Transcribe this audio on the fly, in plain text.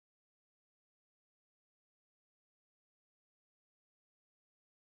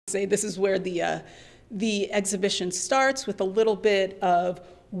This is where the exhibition starts with a little bit of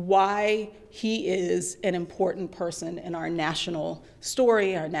why he is an important person in our national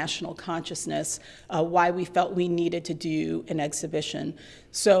story, our national consciousness, why we felt we needed to do an exhibition.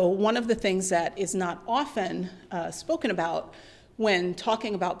 So one of the things that is not often spoken about when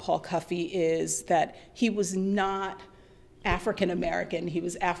talking about Paul Cuffe is that he was not African American. He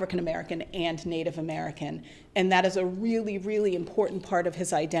was African American and Native American. And that is a really, really important part of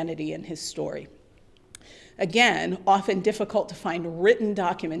his identity and his story. Again, often difficult to find written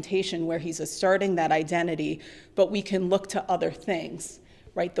documentation where he's asserting that identity, but we can look to other things,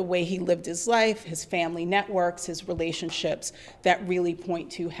 right? The way he lived his life, his family networks, his relationships that really point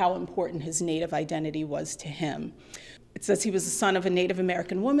to how important his Native identity was to him. It says he was the son of a Native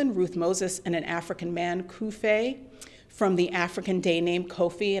American woman, Ruth Moses, and an African man, Cuffe, from the African day name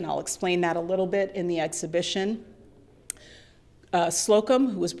Kofi, and I'll explain that a little bit in the exhibition. Slocum,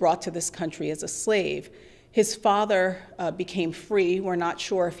 who was brought to this country as a slave. His father became free. We're not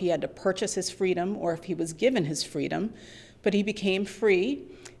sure if he had to purchase his freedom or if he was given his freedom, but he became free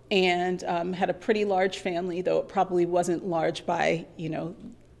and had a pretty large family, though it probably wasn't large by,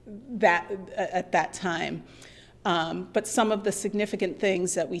 that at that time. But some of the significant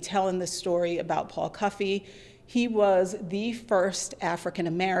things that we tell in this story about Paul Cuffe: he was the first African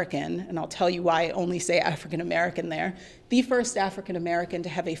American, and I'll tell you why I only say African American there, the first African American to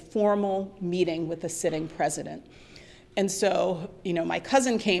have a formal meeting with the sitting president. And so, my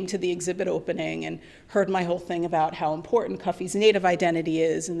cousin came to the exhibit opening and heard my whole thing about how important Cuffe's Native identity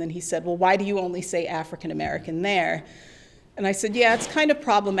is, and then he said, well, why do you only say African American there? And I said, yeah, it's kind of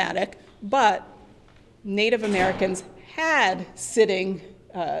problematic, but Native Americans had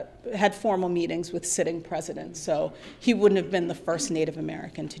had formal meetings with sitting presidents, so he wouldn't have been the first Native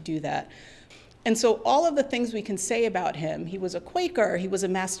American to do that. And so all of the things we can say about him: he was a Quaker, he was a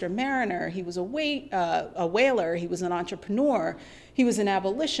master mariner, he was a whaler, he was an entrepreneur, he was an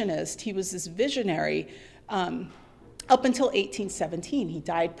abolitionist, he was this visionary, up until 1817. He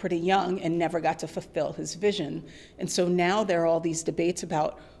died pretty young and never got to fulfill his vision. And so now there are all these debates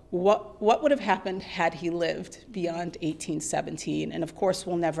about what would have happened had he lived beyond 1817? And of course,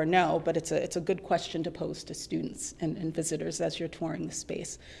 we'll never know, but it's a good question to pose to students and visitors as you're touring the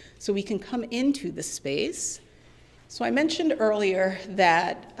space. So we can come into the space. So I mentioned earlier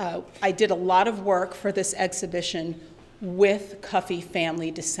that I did a lot of work for this exhibition with Cuffe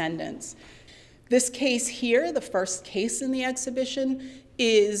family descendants. This case here, the first case in the exhibition,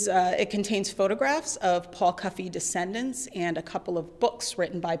 it contains photographs of Paul Cuffe descendants and a couple of books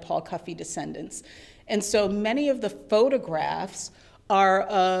written by Paul Cuffe descendants. And so many of the photographs are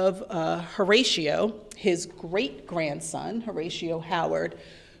of Horatio, his great-grandson, Horatio Howard,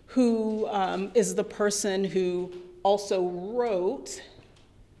 who is the person who also wrote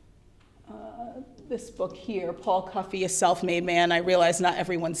this book here, Paul Cuffe, A Self-Made Man. I realize not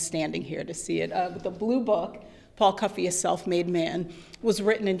everyone's standing here to see it. But the blue book, Paul Cuffe, A Self-Made Man, was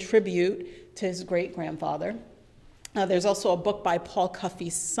written in tribute to his great-grandfather. There's also a book by Paul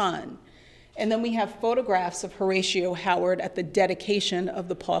Cuffe's son. And then we have photographs of Horatio Howard at the dedication of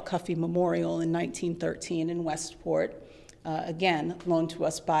the Paul Cuffe Memorial in 1913 in Westport, again, loaned to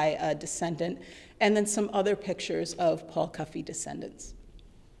us by a descendant, and then some other pictures of Paul Cuffe descendants.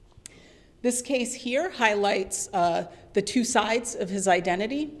 This case here highlights the two sides of his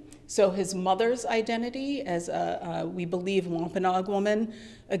identity. So his mother's identity as a, we believe, Wampanoag woman.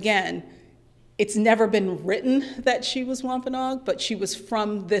 Again, it's never been written that she was Wampanoag, but she was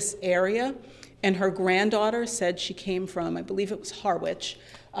from this area. And her granddaughter said she came from, I believe it was Harwich.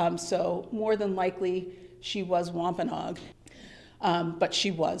 So more than likely she was Wampanoag, but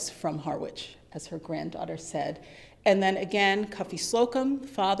she was from Harwich, as her granddaughter said. And then again, Kofi Slocum,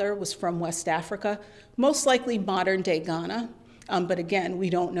 father, was from West Africa, most likely modern-day Ghana, but again, we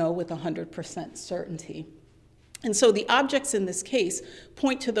don't know with 100% certainty. And so the objects in this case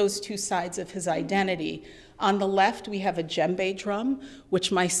point to those two sides of his identity. On the left, we have a djembe drum,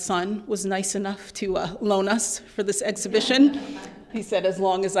 which my son was nice enough to loan us for this exhibition. He said, as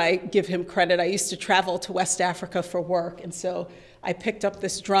long as I give him credit, I used to travel to West Africa for work, and so I picked up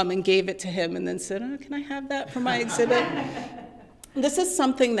this drum and gave it to him and then said, oh, can I have that for my exhibit? This is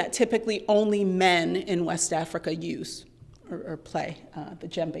something that typically only men in West Africa use or play, the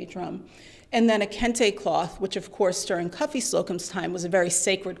djembe drum. And then a kente cloth, which of course during Kofi Slocum's time was a very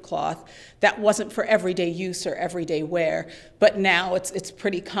sacred cloth that wasn't for everyday use or everyday wear, but now it's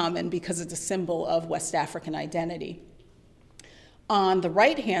pretty common because it's a symbol of West African identity. On the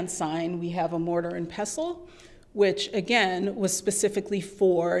right-hand side, we have a mortar and pestle, which again was specifically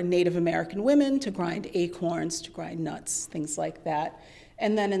for Native American women to grind acorns, to grind nuts, things like that.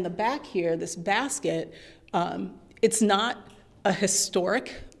 And then in the back here, this basket, it's not a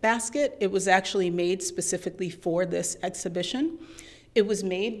historic basket. It was actually made specifically for this exhibition. It was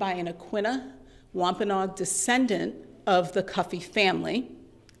made by an Akeia Wampanoag descendant of the Cuffe family.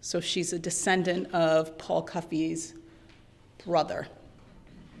 So she's a descendant of Paul Cuffe's brother.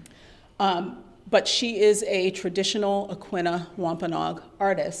 But she is a traditional Akeia Wampanoag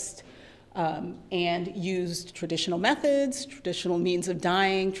artist and used traditional methods, traditional means of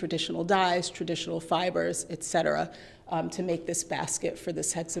dyeing, traditional dyes, traditional fibers, etc., to make this basket for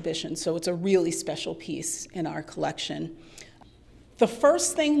this exhibition. So it's a really special piece in our collection. The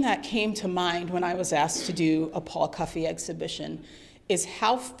first thing that came to mind when I was asked to do a Paul Cuffe exhibition is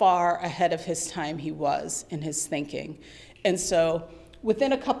how far ahead of his time he was in his thinking. And so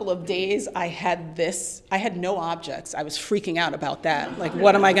within a couple of days, I had no objects. I was freaking out about that. Like,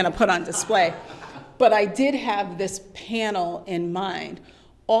 what am I going to put on display? But I did have this panel in mind.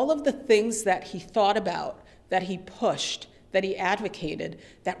 All of the things that he thought about, that he pushed, that he advocated,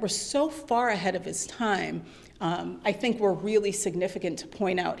 that were so far ahead of his time, I think were really significant to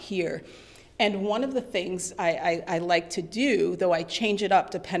point out here. And one of the things I like to do, though I change it up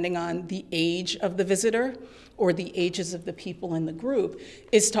depending on the age of the visitor or the ages of the people in the group,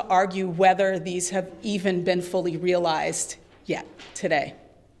 is to argue whether these have even been fully realized yet today.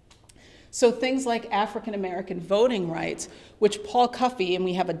 So things like African American voting rights, which Paul Cuffe, and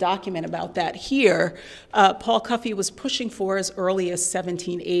we have a document about that here, Paul Cuffe was pushing for as early as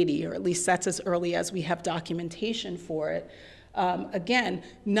 1780, or at least that's as early as we have documentation for it. Again,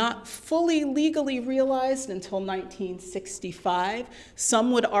 not fully legally realized until 1965.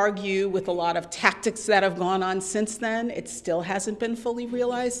 Some would argue with a lot of tactics that have gone on since then, it still hasn't been fully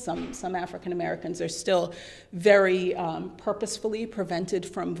realized. Some African Americans are still very purposefully prevented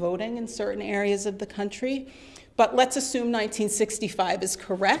from voting in certain areas of the country. But let's assume 1965 is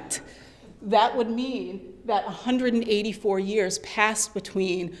correct. That would mean that 184 years passed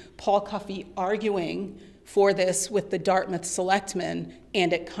between Paul Cuffe arguing for this with the Dartmouth selectmen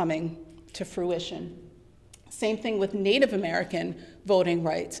and it coming to fruition. Same thing with Native American voting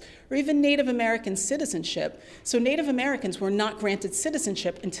rights, or even Native American citizenship. So Native Americans were not granted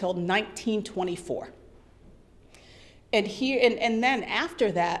citizenship until 1924. And then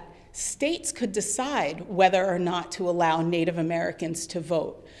after that, states could decide whether or not to allow Native Americans to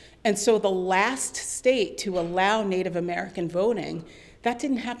vote. And so the last state to allow Native American voting, that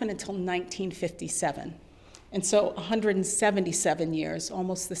didn't happen until 1957. And so 177 years,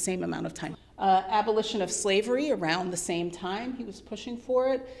 almost the same amount of time. Abolition of slavery around the same time, he was pushing for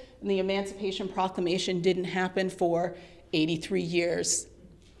it. And the Emancipation Proclamation didn't happen for 83 years.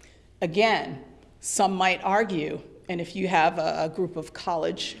 Again, some might argue, and if you have a group of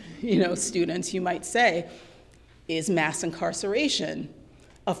college students, you might say, is mass incarceration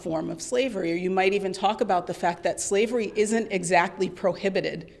a form of slavery? Or you might even talk about the fact that slavery isn't exactly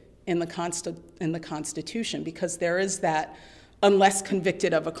prohibited in the Constitution, because there is that unless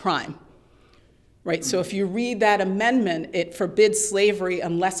convicted of a crime, right? So if you read that amendment, it forbids slavery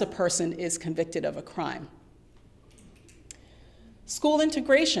unless a person is convicted of a crime. School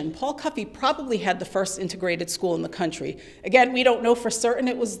integration. Paul Cuffe probably had the first integrated school in the country. Again, we don't know for certain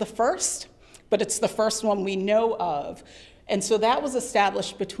it was the first, but it's the first one we know of. And so that was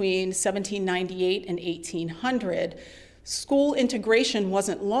established between 1798 and 1800. School integration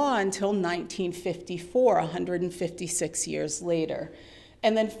wasn't law until 1954, 156 years later.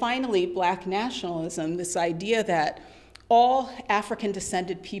 And then finally, Black nationalism, this idea that all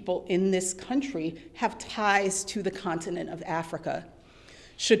African-descended people in this country have ties to the continent of Africa,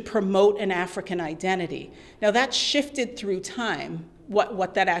 should promote an African identity. Now that shifted through time,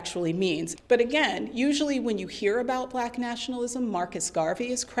 what that actually means. But again, usually when you hear about Black nationalism, Marcus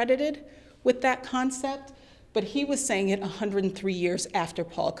Garvey is credited with that concept. But he was saying it 103 years after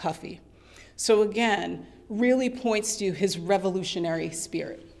Paul Cuffe. So again, really points to his revolutionary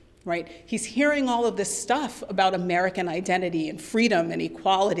spirit, right? He's hearing all of this stuff about American identity and freedom and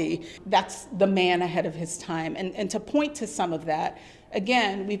equality. That's the man ahead of his time. And to point to some of that,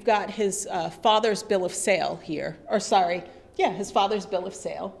 again, we've got his father's bill of sale here, his father's bill of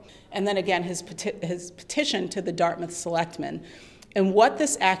sale. And then again, his petition to the Dartmouth selectmen. And what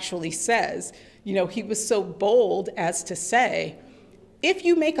this actually says, he was so bold as to say, if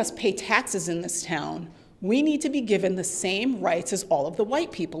you make us pay taxes in this town, we need to be given the same rights as all of the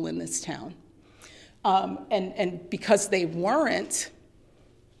white people in this town. And because they weren't,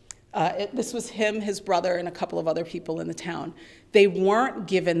 this was him, his brother, and a couple of other people in the town. They weren't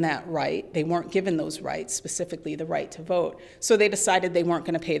given that right. They weren't given those rights, specifically the right to vote. So they decided they weren't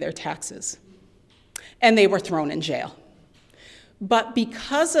going to pay their taxes. And they were thrown in jail. But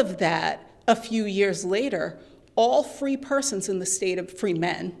because of that, a few years later, all free persons in the state of,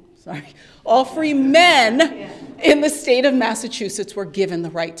 all free men in the state of Massachusetts were given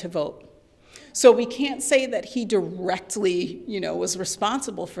the right to vote. So we can't say that he directly, was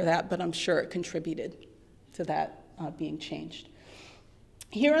responsible for that, but I'm sure it contributed to that being changed.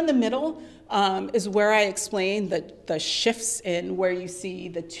 Here in the middle is where I explain the shifts in where you see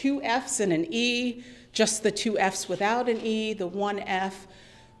the 2 F's and an E, just the 2 F's without an E, the 1 F.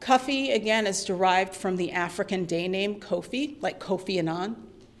 Cuffe, again, is derived from the African day name Kofi, like Kofi Annan,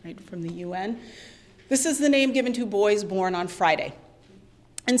 right, from the UN. This is the name given to boys born on Friday.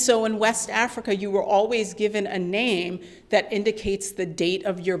 And so in West Africa, you were always given a name that indicates the date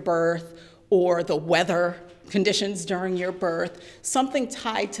of your birth or the weather conditions during your birth, something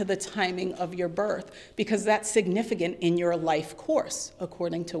tied to the timing of your birth, because that's significant in your life course,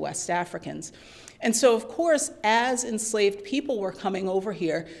 according to West Africans. And so, of course, as enslaved people were coming over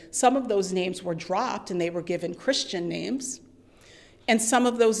here, some of those names were dropped and they were given Christian names, and some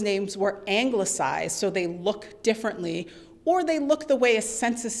of those names were anglicized, so they look differently, or they look the way a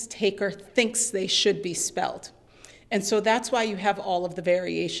census taker thinks they should be spelled. And so that's why you have all of the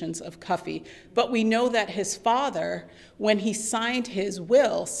variations of Cuffe. But we know that his father, when he signed his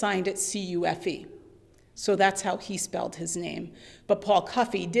will, signed it C-U-F-E. So that's how he spelled his name. But Paul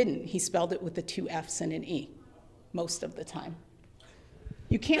Cuffe didn't. He spelled it with the 2 F's and an E most of the time.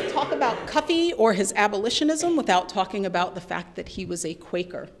 You can't talk about Cuffe or his abolitionism without talking about the fact that he was a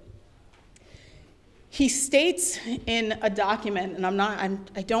Quaker. He states in a document, and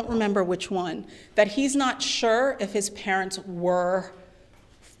I don't remember which one, that he's not sure if his parents were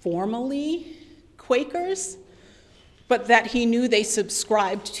formally Quakers, but that he knew they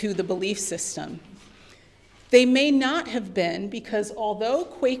subscribed to the belief system. They may not have been, because although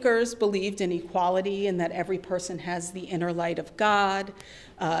Quakers believed in equality and that every person has the inner light of God,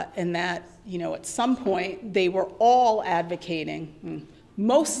 and that, at some point they were all advocating,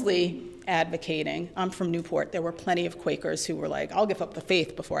 mostly advocating. I'm from Newport. There were plenty of Quakers who were like, I'll give up the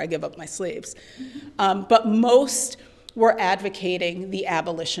faith before I give up my slaves. But most were advocating the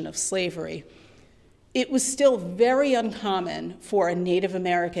abolition of slavery. It was still very uncommon for a Native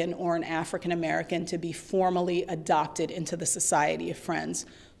American or an African American to be formally adopted into the Society of Friends.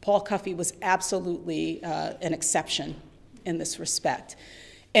 Paul Cuffe was absolutely an exception in this respect.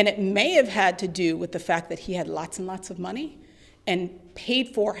 And it may have had to do with the fact that he had lots and lots of money and paid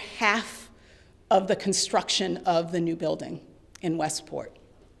for half of the construction of the new building in Westport.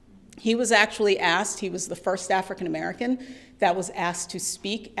 He was actually asked, he was the first African American that was asked to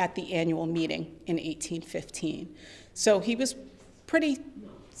speak at the annual meeting in 1815. So he was pretty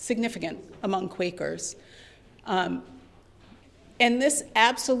significant among Quakers. And this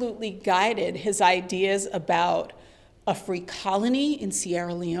absolutely guided his ideas about a free colony in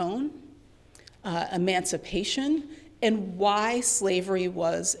Sierra Leone, emancipation, and why slavery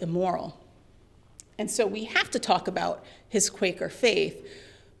was immoral. And so we have to talk about his Quaker faith,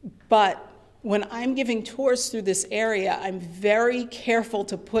 but when I'm giving tours through this area, I'm very careful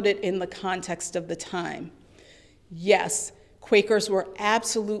to put it in the context of the time. Yes, Quakers were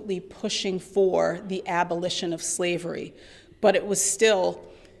absolutely pushing for the abolition of slavery, but it was still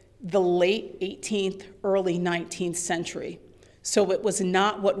the late 18th, early 19th century. So it was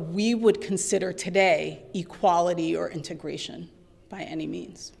not what we would consider today equality or integration by any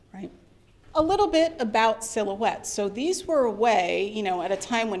means, right? A little bit about silhouettes. So these were a way, at a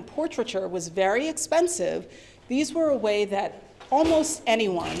time when portraiture was very expensive, these were a way that almost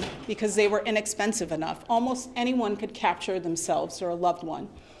anyone, because they were inexpensive enough, almost anyone could capture themselves or a loved one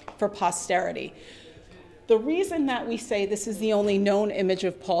for posterity. The reason that we say this is the only known image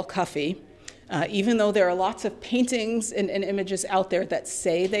of Paul Cuffe, even though there are lots of paintings and images out there that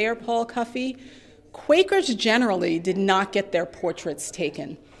say they are Paul Cuffe, Quakers generally did not get their portraits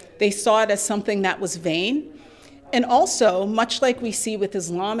taken. They saw it as something that was vain. And also, much like we see with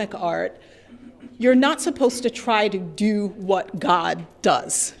Islamic art, you're not supposed to try to do what God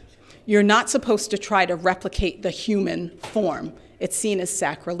does. You're not supposed to try to replicate the human form. It's seen as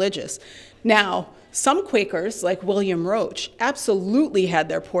sacrilegious. Now, some Quakers, like William Roach, absolutely had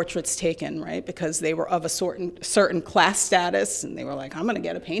their portraits taken, right? Because they were of a certain class status, and they were like, I'm going to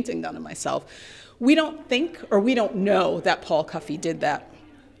get a painting done of myself. We don't think, or we don't know that Paul Cuffe did that.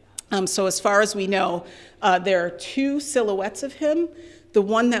 So as far as we know, there are 2 silhouettes of him. The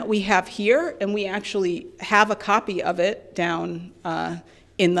one that we have here, and we actually have a copy of it down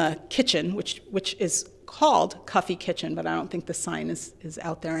in the kitchen, which is called Cuffe Kitchen, but I don't think the sign is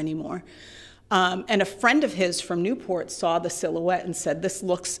out there anymore. And a friend of his from Newport saw the silhouette and said, this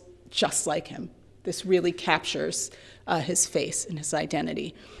looks just like him. This really captures his face and his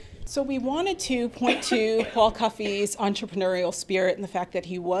identity. So we wanted to point to Paul Cuffe's entrepreneurial spirit and the fact that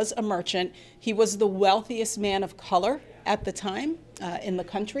he was a merchant. He was the wealthiest man of color at the time in the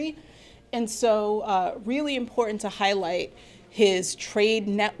country. And so really important to highlight his trade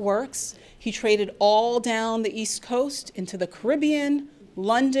networks. He traded all down the East Coast into the Caribbean,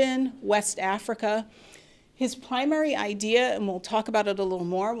 London, West Africa. His primary idea, and we'll talk about it a little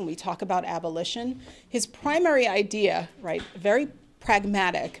more when we talk about abolition, his primary idea, right, very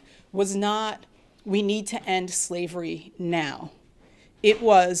pragmatic, was not, we need to end slavery now. It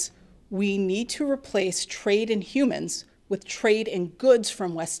was, we need to replace trade in humans with trade in goods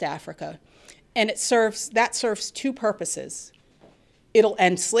from West Africa. And that serves two purposes. It'll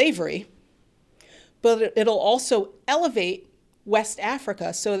end slavery, but it'll also elevate West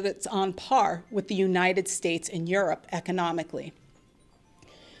Africa so that it's on par with the United States and Europe economically.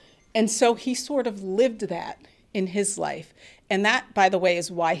 And so he sort of lived that in his life. And that, by the way, is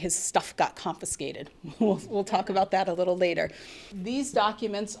why his stuff got confiscated. We'll talk about that a little later. These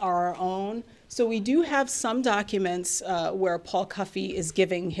documents are our own. So we do have some documents where Paul Cuffe is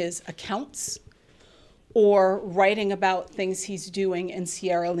giving his accounts or writing about things he's doing in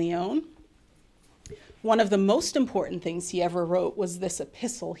Sierra Leone. One of the most important things he ever wrote was this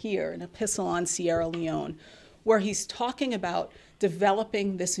epistle here, an epistle on Sierra Leone, where he's talking about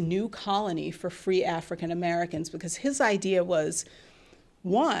developing this new colony for free African Americans, because his idea was,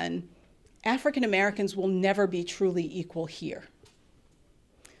 one, African Americans will never be truly equal here.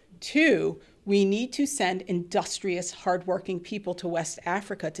 Two, we need to send industrious, hardworking people to West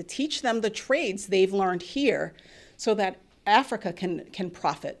Africa to teach them the trades they've learned here so that Africa can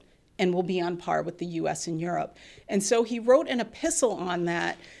profit and will be on par with the US and Europe. And so he wrote an epistle on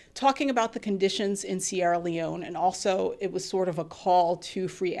that, talking about the conditions in Sierra Leone, and also it was sort of a call to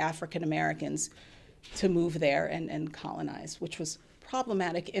free African Americans to move there and colonize, which was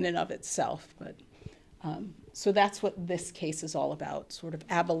problematic in and of itself. But so that's what this case is all about, sort of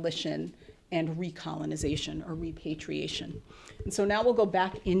abolition and recolonization or repatriation. And so now we'll go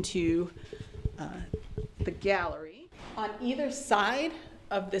back into the gallery. On either side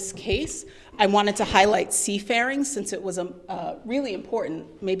of this case, I wanted to highlight seafaring since it was really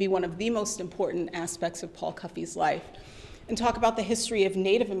important, maybe one of the most important aspects of Paul Cuffe's life, and talk about the history of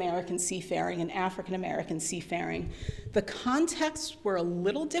Native American seafaring and African American seafaring. The contexts were a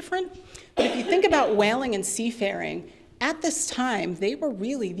little different, but if you think about whaling and seafaring, at this time, they were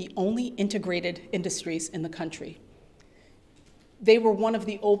really the only integrated industries in the country. They were one of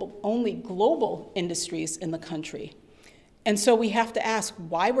the only global industries in the country. And so we have to ask,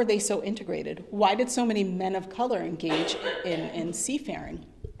 why were they so integrated? Why did so many men of color engage in seafaring?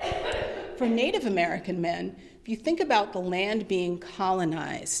 For Native American men, if you think about the land being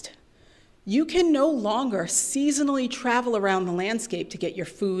colonized, you can no longer seasonally travel around the landscape to get your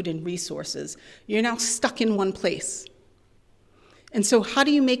food and resources. You're now stuck in one place. And so how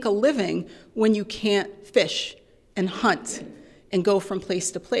do you make a living when you can't fish and hunt and go from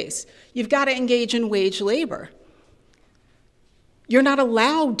place to place? You've got to engage in wage labor. You're not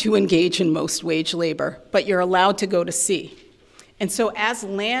allowed to engage in most wage labor, but you're allowed to go to sea. And so as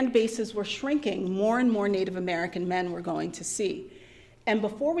land bases were shrinking, more and more Native American men were going to sea. And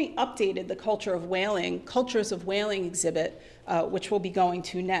before we updated the Cultures of Whaling exhibit, which we'll be going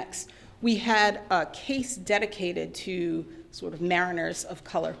to next, we had a case dedicated to sort of mariners of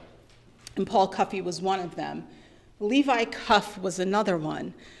color. And Paul Cuffe was one of them. Levi Cuff was another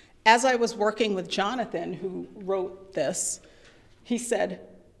one. As I was working with Jonathan, who wrote this, he said,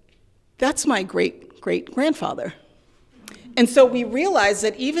 that's my great-great-grandfather. And so we realized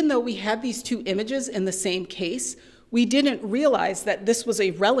that even though we had these two images in the same case, we didn't realize that this was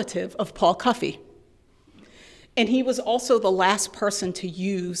a relative of Paul Cuffe. And he was also the last person to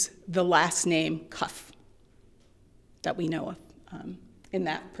use the last name Cuff that we know of in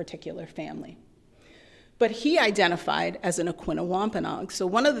that particular family. But he identified as an Akeia Wampanoag. So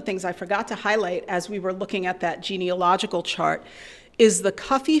one of the things I forgot to highlight as we were looking at that genealogical chart is the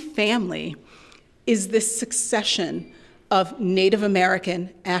Cuffe family is this succession of Native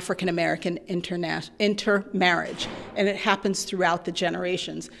American, African American intermarriage, and it happens throughout the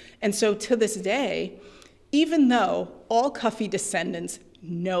generations. And so to this day, even though all Cuffe descendants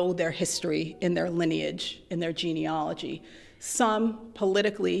know their history in their lineage, in their genealogy, some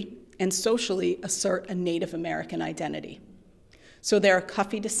politically and socially assert a Native American identity. So there are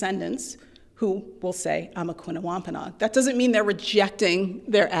Cuffe descendants who will say, I'm Akeia Wampanoag. That doesn't mean they're rejecting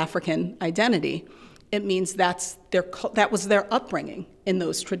their African identity. It means that was their upbringing in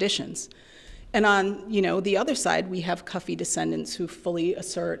those traditions. And on, the other side, we have Cuffe descendants who fully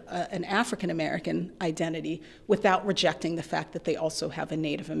assert an African-American identity without rejecting the fact that they also have a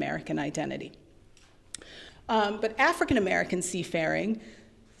Native American identity. But African-American seafaring,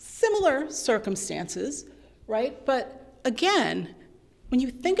 similar circumstances, right? But again, when you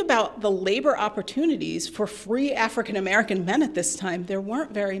think about the labor opportunities for free African-American men at this time, there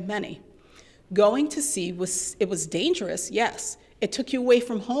weren't very many. Going to sea was dangerous, yes. It took you away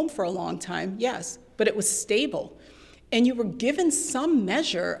from home for a long time, yes, but it was stable. And you were given some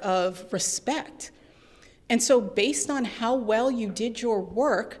measure of respect. And so based on how well you did your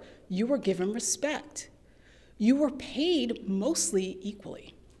work, you were given respect. You were paid mostly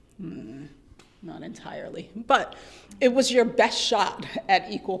equally. Not entirely, but it was your best shot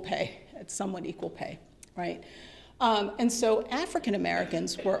at equal pay, at somewhat equal pay, right? And so African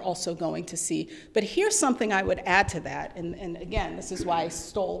Americans were also going to sea. But here's something I would add to that, and again, this is why I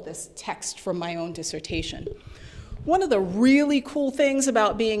stole this text from my own dissertation. One of the really cool things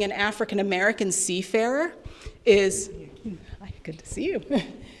about being an African American seafarer is, good to see you.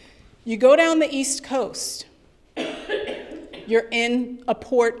 You go down the East Coast, you're in a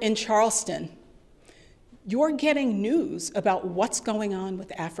port in Charleston, you're getting news about what's going on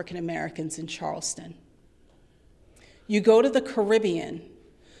with African Americans in Charleston. You go to the Caribbean,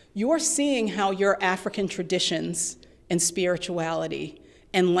 you're seeing how your African traditions and spirituality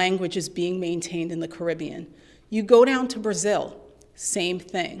and language is being maintained in the Caribbean. You go down to Brazil, same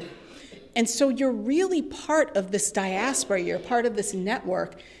thing. And so you're really part of this diaspora, you're part of this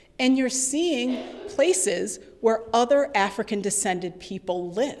network, and you're seeing places where other African-descended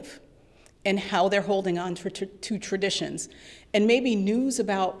people live and how they're holding on to traditions, and maybe news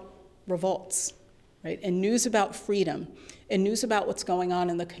about revolts, right? And news about freedom, and news about what's going on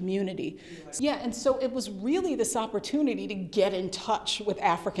in the community. Yeah, and so it was really this opportunity to get in touch with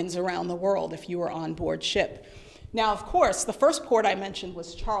Africans around the world if you were on board ship. Now, of course, the first port I mentioned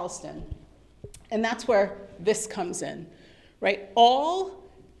was Charleston, and that's where this comes in, right? All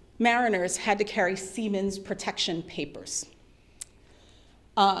mariners had to carry seamen's protection papers.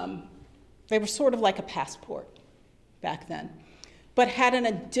 They were sort of like a passport back then, but had an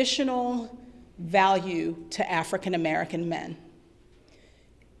additional value to African American men.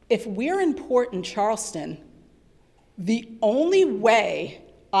 If we're in port in Charleston, the only way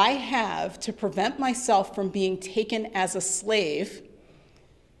I have to prevent myself from being taken as a slave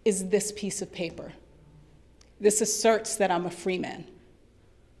is this piece of paper. This asserts that I'm a free man,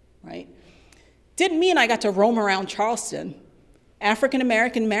 right? Didn't mean I got to roam around Charleston.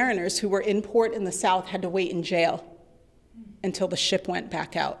 African-American mariners who were in port in the South had to wait in jail until the ship went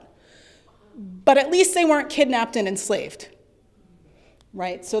back out. But at least they weren't kidnapped and enslaved,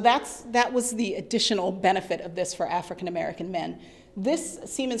 right? So that was the additional benefit of this for African-American men. This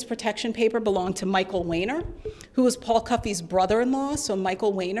seamen's protection paper belonged to Michael Wainer, who was Paul Cuffe's brother-in-law. So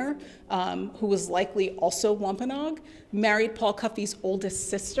Michael Wainer, who was likely also Wampanoag, married Paul Cuffe's oldest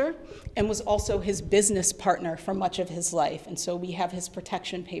sister and was also his business partner for much of his life. And so we have his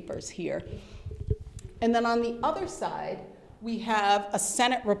protection papers here. And then on the other side, we have a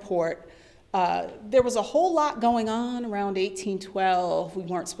Senate report. There was a whole lot going on around 1812. We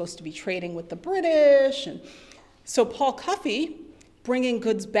weren't supposed to be trading with the British. And so Paul Cuffe, bringing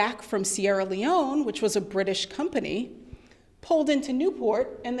goods back from Sierra Leone, which was a British company, pulled into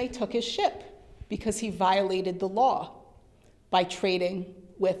Newport and they took his ship because he violated the law by trading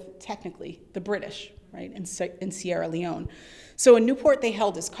with, technically, the British, right, in Sierra Leone. So in Newport, they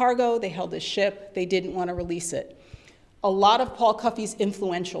held his cargo, they held his ship, they didn't want to release it. A lot of Paul Cuffe's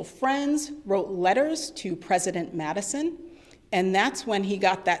influential friends wrote letters to President Madison, and that's when he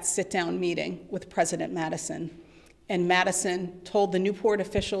got that sit-down meeting with President Madison. And Madison told the Newport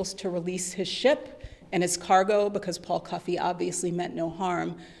officials to release his ship and his cargo because Paul Cuffe obviously meant no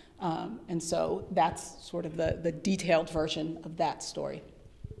harm. And so that's sort of the detailed version of that story.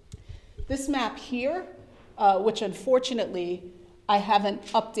 This map here, which unfortunately I haven't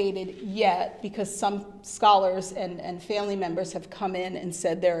updated yet because some scholars and family members have come in and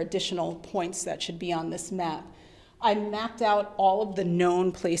said there are additional points that should be on this map. I mapped out all of the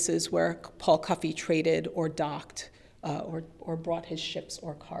known places where Paul Cuffe traded or docked or brought his ships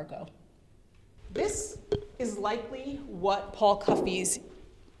or cargo. This is likely what Paul Cuffe's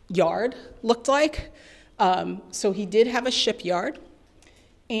yard looked like. So he did have a shipyard,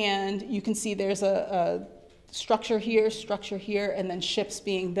 and you can see there's a structure here, and then ships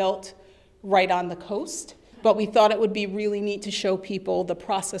being built right on the coast. But we thought it would be really neat to show people the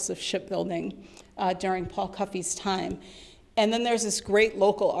process of shipbuilding during Paul Cuffe's time. And then there's this great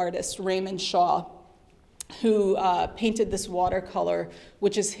local artist, Raymond Shaw, who painted this watercolor,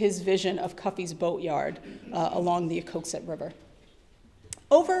 which is his vision of Cuffe's boatyard along the Akeia River.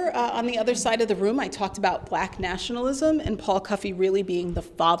 Over on the other side of the room, I talked about Black nationalism and Paul Cuffe really being the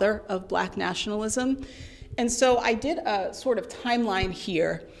father of Black nationalism. And so I did a sort of timeline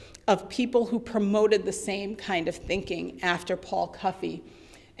here of people who promoted the same kind of thinking after Paul Cuffe.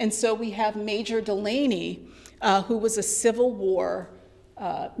 And so we have Major Delaney, who was a Civil War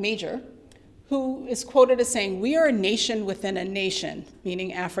major, who is quoted as saying, "We are a nation within a nation,"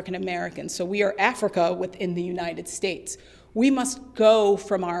 meaning African Americans. So we are Africa within the United States. We must go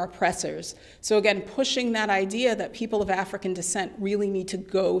from our oppressors. So again, pushing that idea that people of African descent really need to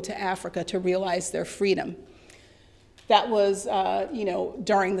go to Africa to realize their freedom. That was,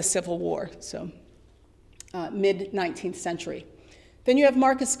 during the Civil War, so mid-19th century. Then you have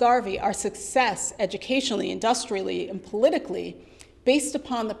Marcus Garvey. Our success educationally, industrially, and politically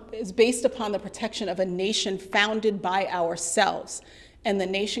is based upon the protection of a nation founded by ourselves, and the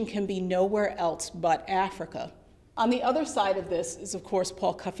nation can be nowhere else but Africa. On the other side of this is, of course,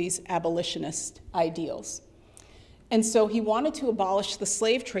 Paul Cuffe's abolitionist ideals. And so he wanted to abolish the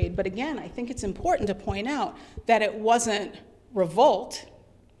slave trade, but again, I think it's important to point out that it wasn't revolt,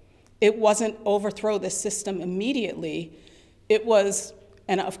 it wasn't overthrow the system immediately, it was,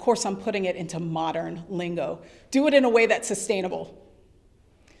 and of course I'm putting it into modern lingo, do it in a way that's sustainable.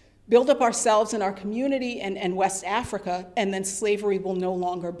 Build up ourselves and our community and West Africa, and then slavery will no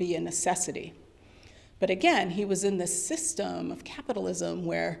longer be a necessity. But again, he was in this system of capitalism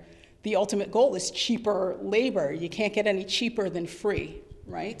where the ultimate goal is cheaper labor. You can't get any cheaper than free,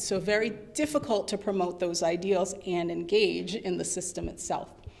 right? So very difficult to promote those ideals and engage in the system itself.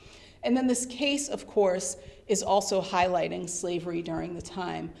 And then this case, of course, is also highlighting slavery during the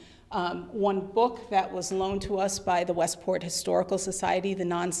time. One book that was loaned to us by the Westport Historical Society, The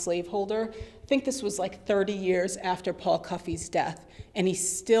Non-Slaveholder, I think this was like 30 years after Paul Cuffe's death, and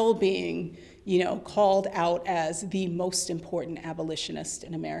he's still being called out as the most important abolitionist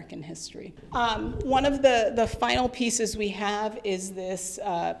in American history. One of the final pieces we have is this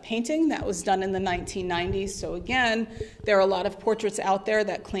painting that was done in the 1990s. So again, there are a lot of portraits out there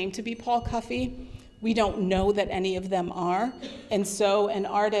that claim to be Paul Cuffe. We don't know that any of them are. And so an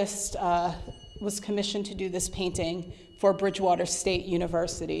artist was commissioned to do this painting for Bridgewater State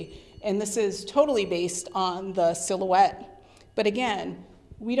University. And this is totally based on the silhouette. But again,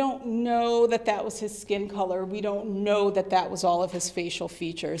 we don't know that that was his skin color. We don't know that that was all of his facial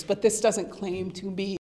features, but this doesn't claim to be